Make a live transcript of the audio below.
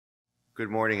Good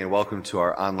morning and welcome to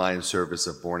our online service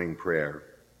of morning prayer.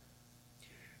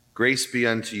 Grace be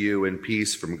unto you and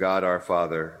peace from God our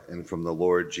Father and from the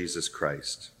Lord Jesus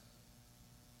Christ.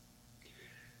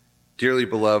 Dearly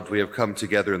beloved, we have come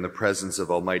together in the presence of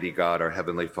Almighty God, our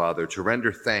Heavenly Father, to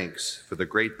render thanks for the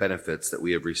great benefits that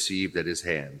we have received at his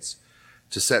hands,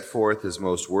 to set forth his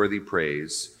most worthy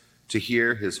praise, to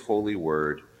hear his holy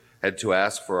word, and to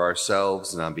ask for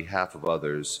ourselves and on behalf of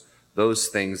others those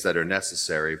things that are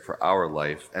necessary for our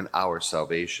life and our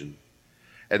salvation.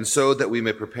 And so that we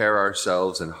may prepare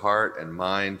ourselves in heart and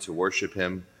mind to worship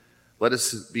him, let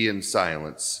us be in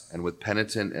silence and with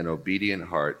penitent and obedient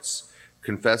hearts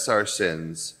confess our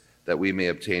sins that we may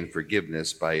obtain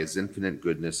forgiveness by his infinite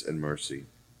goodness and mercy.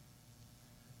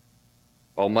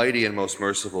 Almighty and most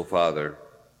merciful Father,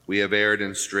 we have erred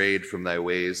and strayed from thy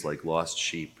ways like lost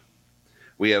sheep.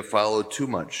 We have followed too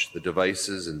much the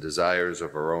devices and desires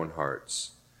of our own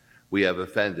hearts. We have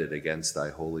offended against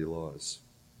thy holy laws.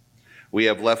 We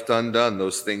have left undone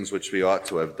those things which we ought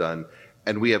to have done,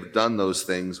 and we have done those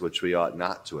things which we ought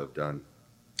not to have done.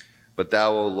 But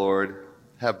thou, O Lord,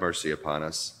 have mercy upon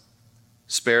us.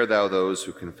 Spare thou those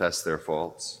who confess their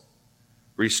faults.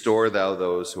 Restore thou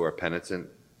those who are penitent,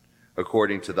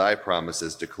 according to thy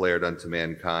promises declared unto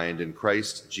mankind in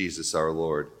Christ Jesus our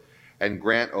Lord. And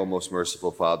grant, O most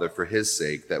merciful Father, for his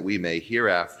sake, that we may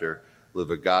hereafter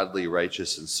live a godly,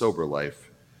 righteous, and sober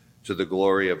life, to the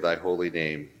glory of thy holy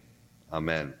name.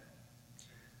 Amen.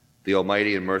 The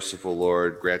Almighty and merciful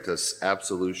Lord grant us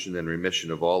absolution and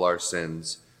remission of all our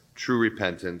sins, true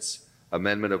repentance,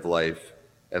 amendment of life,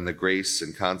 and the grace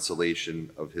and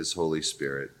consolation of his Holy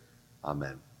Spirit.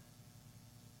 Amen.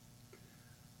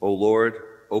 O Lord,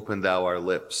 open thou our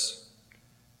lips,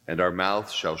 and our mouth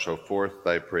shall show forth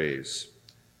thy praise.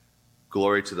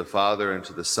 Glory to the Father, and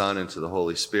to the Son, and to the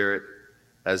Holy Spirit,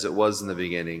 as it was in the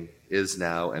beginning, is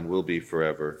now, and will be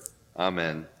forever.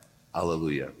 Amen.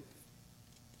 Alleluia.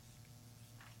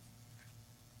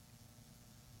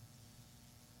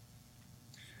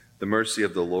 The mercy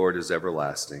of the Lord is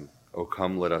everlasting. O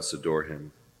come, let us adore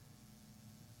him.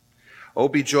 O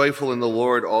be joyful in the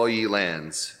Lord, all ye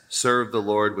lands. Serve the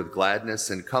Lord with gladness,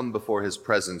 and come before his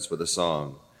presence with a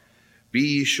song. Be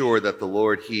ye sure that the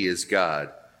Lord, he is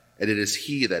God, and it is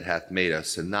he that hath made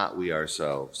us, and not we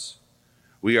ourselves.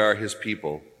 We are his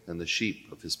people, and the sheep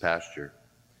of his pasture.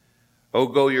 O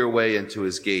go your way into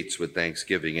his gates with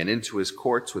thanksgiving, and into his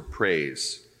courts with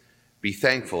praise. Be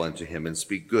thankful unto him, and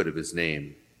speak good of his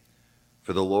name.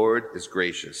 For the Lord is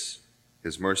gracious,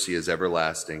 his mercy is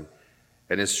everlasting,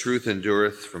 and his truth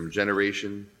endureth from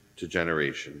generation to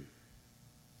generation.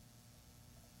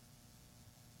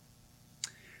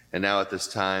 And now at this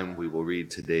time, we will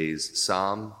read today's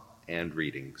psalm and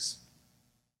readings.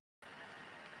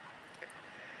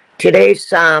 Today's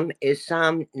psalm is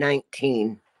Psalm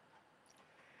 19.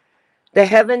 The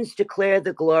heavens declare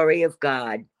the glory of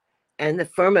God, and the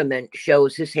firmament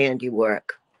shows his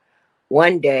handiwork.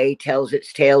 One day tells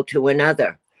its tale to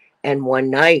another, and one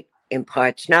night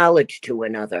imparts knowledge to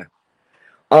another.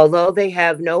 Although they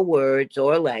have no words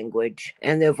or language,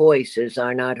 and their voices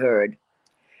are not heard,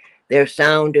 their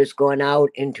sound is gone out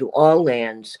into all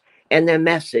lands, and their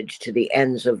message to the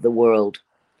ends of the world.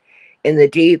 In the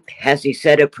deep has he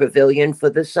set a pavilion for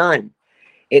the sun.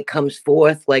 It comes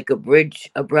forth like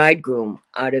a bridegroom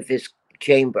out of his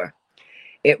chamber.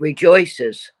 It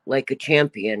rejoices like a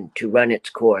champion to run its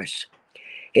course.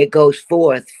 It goes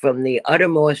forth from the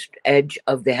uttermost edge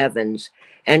of the heavens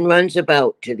and runs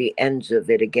about to the ends of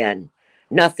it again.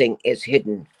 Nothing is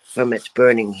hidden from its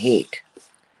burning heat.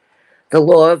 The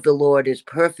law of the Lord is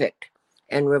perfect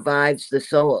and revives the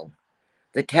soul.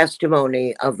 The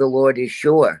testimony of the Lord is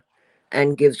sure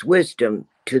and gives wisdom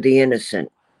to the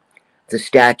innocent. The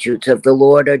statutes of the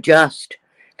Lord are just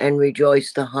and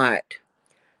rejoice the heart.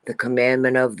 The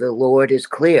commandment of the Lord is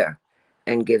clear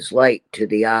and gives light to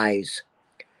the eyes.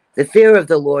 The fear of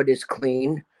the Lord is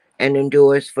clean and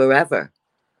endures forever.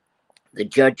 The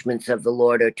judgments of the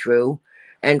Lord are true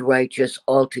and righteous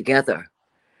altogether.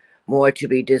 More to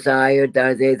be desired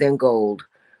are they than gold,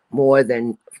 more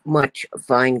than much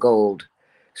fine gold,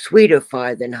 sweeter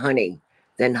far than honey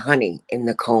in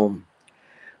the comb.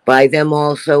 By them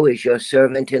also is your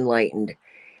servant enlightened,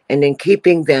 and in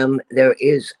keeping them there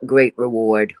is great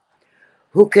reward.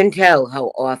 Who can tell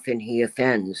how often he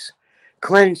offends?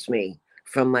 Cleanse me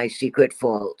from my secret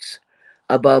faults.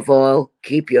 Above all,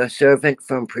 keep your servant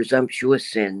from presumptuous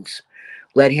sins.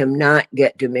 Let him not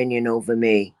get dominion over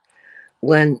me.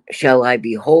 When shall I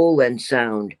be whole and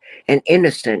sound and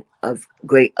innocent of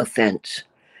great offense?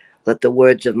 Let the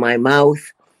words of my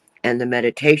mouth and the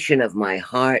meditation of my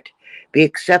heart be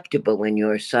acceptable in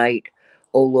your sight,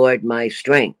 O Lord, my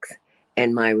strength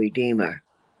and my Redeemer.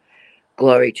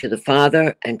 Glory to the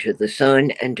Father, and to the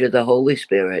Son, and to the Holy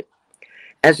Spirit,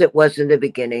 as it was in the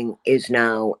beginning, is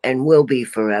now, and will be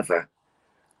forever.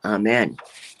 Amen.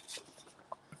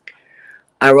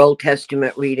 Our Old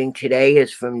Testament reading today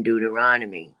is from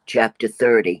Deuteronomy, chapter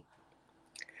 30.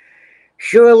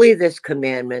 Surely this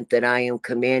commandment that I am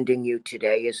commanding you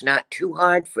today is not too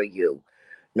hard for you,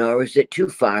 nor is it too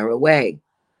far away.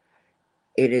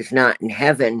 It is not in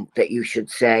heaven that you should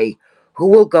say, who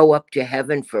will go up to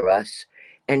heaven for us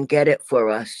and get it for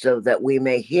us so that we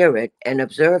may hear it and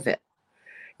observe it?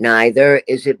 Neither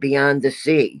is it beyond the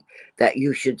sea that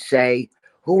you should say,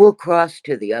 who will cross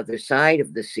to the other side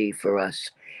of the sea for us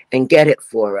and get it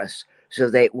for us so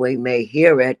that we may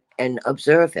hear it and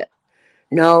observe it?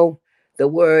 No, the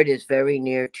word is very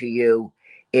near to you.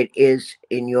 It is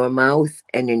in your mouth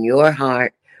and in your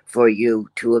heart for you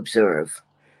to observe.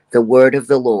 The word of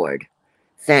the Lord.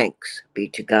 Thanks be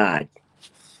to God.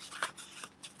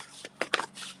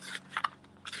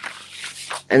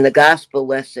 And the gospel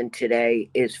lesson today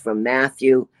is from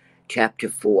Matthew chapter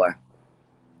 4.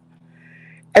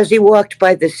 As he walked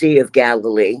by the Sea of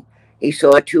Galilee, he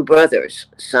saw two brothers,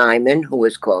 Simon, who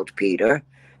was called Peter,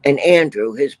 and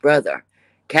Andrew, his brother,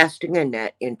 casting a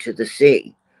net into the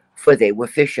sea, for they were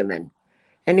fishermen.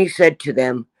 And he said to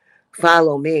them,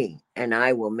 follow me, and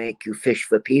I will make you fish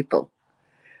for people.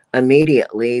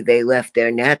 Immediately they left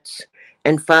their nets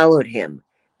and followed him,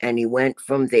 and he went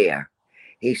from there.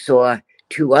 He saw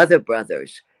two other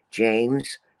brothers,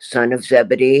 James, son of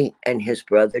Zebedee, and his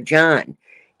brother John,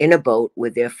 in a boat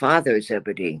with their father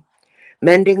Zebedee,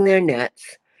 mending their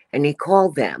nets, and he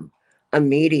called them.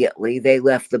 Immediately they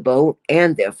left the boat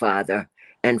and their father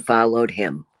and followed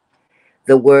him.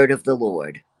 The word of the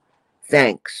Lord.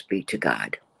 Thanks be to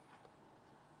God.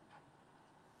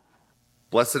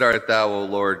 Blessed art thou, O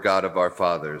Lord God of our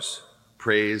fathers,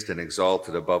 praised and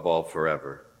exalted above all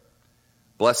forever.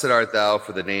 Blessed art thou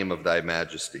for the name of thy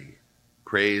majesty,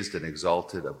 praised and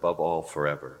exalted above all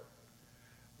forever.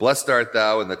 Blessed art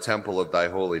thou in the temple of thy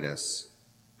holiness,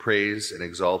 praised and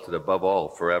exalted above all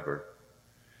forever.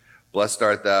 Blessed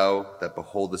art thou that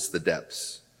beholdest the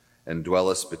depths and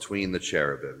dwellest between the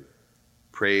cherubim,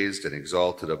 praised and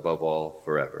exalted above all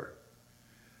forever.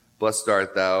 Blessed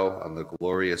art thou on the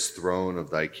glorious throne of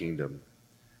thy kingdom,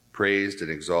 praised and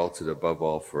exalted above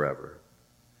all forever.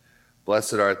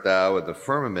 Blessed art thou in the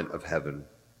firmament of heaven,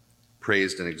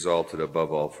 praised and exalted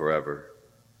above all forever.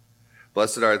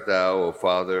 Blessed art thou, O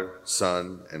Father,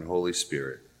 Son, and Holy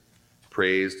Spirit,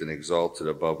 praised and exalted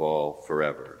above all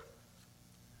forever.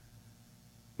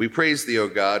 We praise thee, O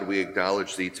God, we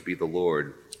acknowledge thee to be the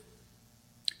Lord.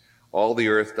 All the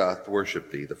earth doth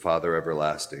worship thee, the Father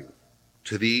everlasting.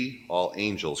 To thee all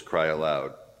angels cry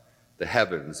aloud, the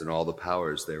heavens and all the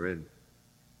powers therein.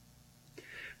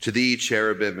 To thee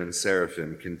cherubim and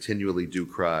seraphim continually do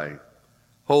cry,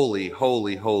 Holy,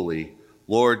 holy, holy,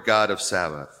 Lord God of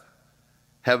Sabaoth.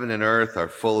 Heaven and earth are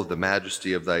full of the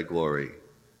majesty of thy glory.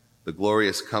 The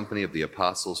glorious company of the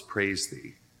apostles praise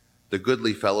thee. The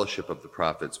goodly fellowship of the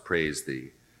prophets praise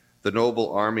thee. The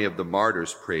noble army of the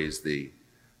martyrs praise thee.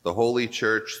 The holy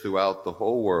church throughout the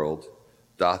whole world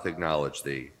doth acknowledge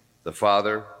thee, the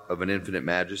Father of an infinite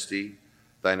majesty,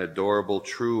 thine adorable,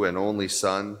 true, and only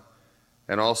Son,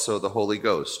 and also the Holy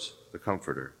Ghost, the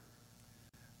Comforter.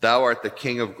 Thou art the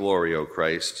King of glory, O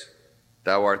Christ.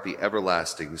 Thou art the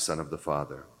everlasting Son of the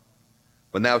Father.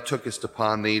 When thou tookest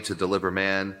upon thee to deliver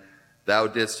man, thou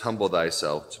didst humble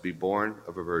thyself to be born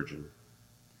of a virgin.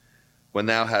 When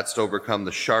thou hadst overcome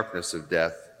the sharpness of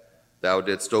death, thou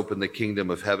didst open the kingdom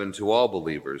of heaven to all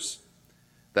believers.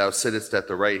 Thou sittest at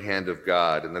the right hand of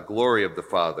God in the glory of the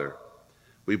Father.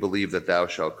 We believe that thou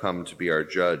shalt come to be our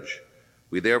judge.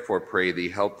 We therefore pray thee,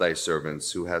 help thy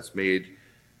servants who hast made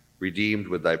redeemed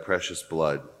with thy precious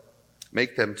blood.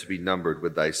 Make them to be numbered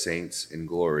with thy saints in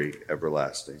glory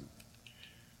everlasting.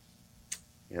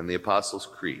 And the Apostles'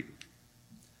 Creed.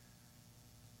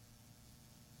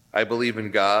 I believe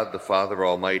in God, the Father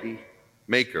Almighty,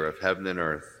 maker of heaven and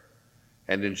earth,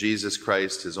 and in Jesus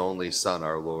Christ, his only Son,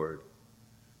 our Lord,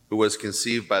 who was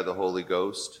conceived by the Holy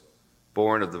Ghost,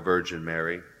 born of the Virgin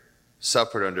Mary,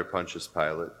 suffered under Pontius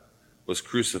Pilate, was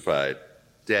crucified,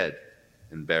 dead,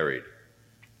 and buried.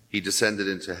 He descended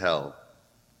into hell.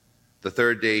 The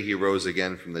third day he rose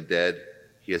again from the dead.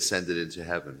 He ascended into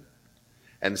heaven,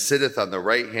 and sitteth on the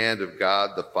right hand of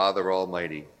God, the Father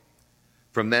Almighty.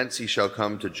 From thence he shall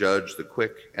come to judge the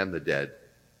quick and the dead.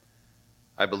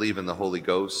 I believe in the Holy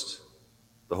Ghost,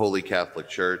 the Holy Catholic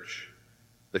Church,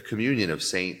 the communion of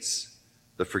saints,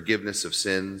 the forgiveness of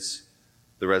sins,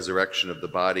 the resurrection of the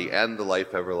body, and the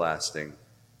life everlasting.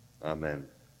 Amen.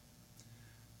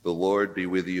 The Lord be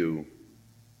with you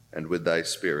and with thy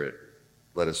spirit.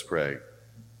 Let us pray.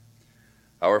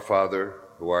 Our Father,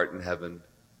 who art in heaven,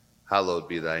 hallowed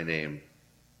be thy name.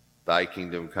 Thy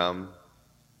kingdom come,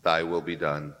 thy will be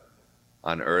done,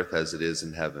 on earth as it is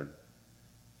in heaven.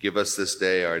 Give us this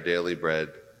day our daily bread,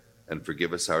 and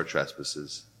forgive us our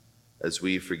trespasses, as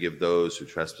we forgive those who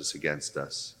trespass against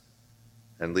us.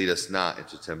 And lead us not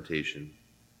into temptation,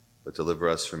 but deliver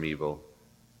us from evil.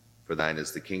 For thine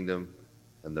is the kingdom,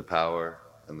 and the power,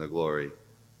 and the glory,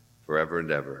 forever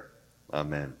and ever.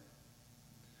 Amen.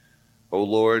 O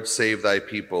Lord, save thy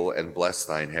people and bless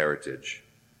thine heritage.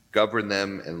 Govern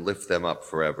them and lift them up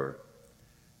forever.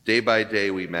 Day by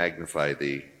day we magnify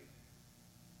thee,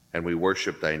 and we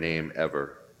worship thy name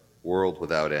ever, world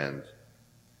without end.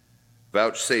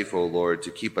 Vouchsafe, O Lord,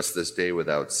 to keep us this day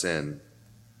without sin.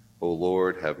 O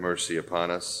Lord, have mercy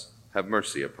upon us, have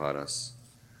mercy upon us.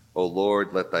 O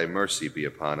Lord, let thy mercy be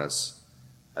upon us,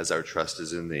 as our trust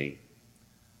is in thee.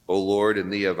 O Lord, in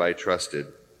thee have I trusted.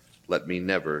 Let me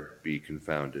never be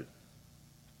confounded.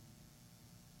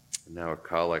 And now a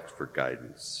collect for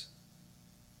guidance.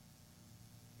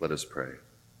 Let us pray.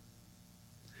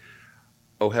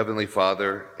 O Heavenly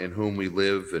Father, in whom we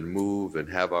live and move and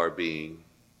have our being,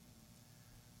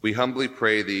 we humbly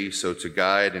pray thee so to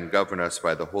guide and govern us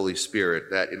by the Holy Spirit,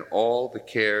 that in all the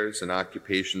cares and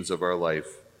occupations of our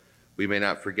life we may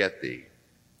not forget thee,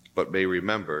 but may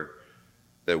remember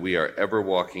that we are ever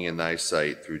walking in thy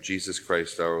sight through Jesus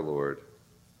Christ our Lord.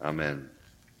 Amen.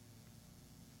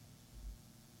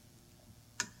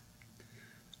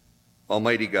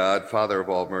 Almighty God, Father of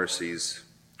all mercies,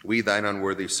 we, thine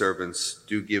unworthy servants,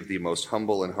 do give thee most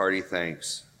humble and hearty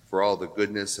thanks for all the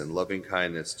goodness and loving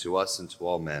kindness to us and to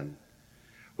all men.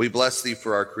 We bless thee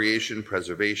for our creation,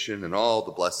 preservation, and all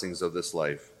the blessings of this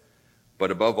life,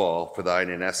 but above all for thine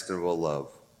inestimable love,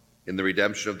 in the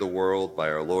redemption of the world by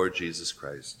our Lord Jesus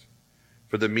Christ,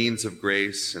 for the means of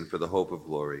grace and for the hope of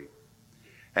glory.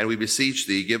 And we beseech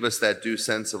thee, give us that due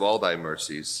sense of all thy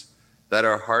mercies, that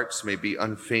our hearts may be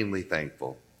unfeignedly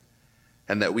thankful,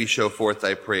 and that we show forth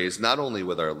thy praise not only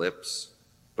with our lips,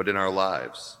 but in our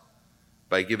lives,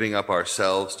 by giving up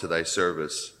ourselves to thy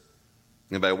service,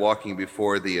 and by walking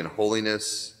before thee in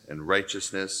holiness and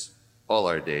righteousness all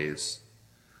our days,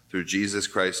 through Jesus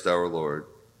Christ our Lord,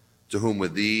 to whom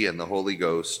with thee and the Holy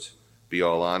Ghost be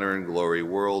all honor and glory,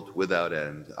 world without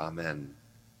end. Amen.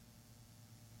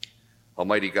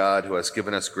 Almighty God, who hast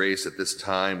given us grace at this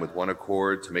time with one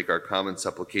accord to make our common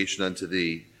supplication unto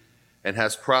thee, and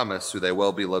hast promised through thy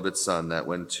well-beloved Son that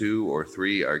when 2 or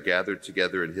 3 are gathered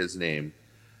together in his name,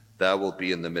 thou wilt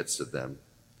be in the midst of them.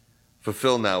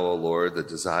 Fulfill now, O Lord, the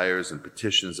desires and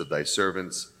petitions of thy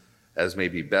servants, as may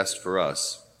be best for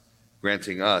us,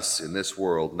 granting us in this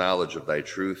world knowledge of thy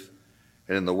truth,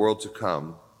 and in the world to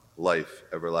come, life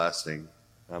everlasting.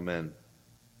 Amen.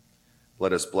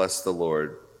 Let us bless the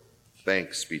Lord.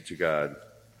 Thanks be to God.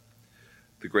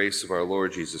 The grace of our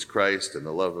Lord Jesus Christ and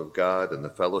the love of God and the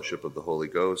fellowship of the Holy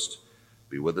Ghost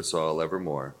be with us all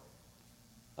evermore.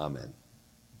 Amen.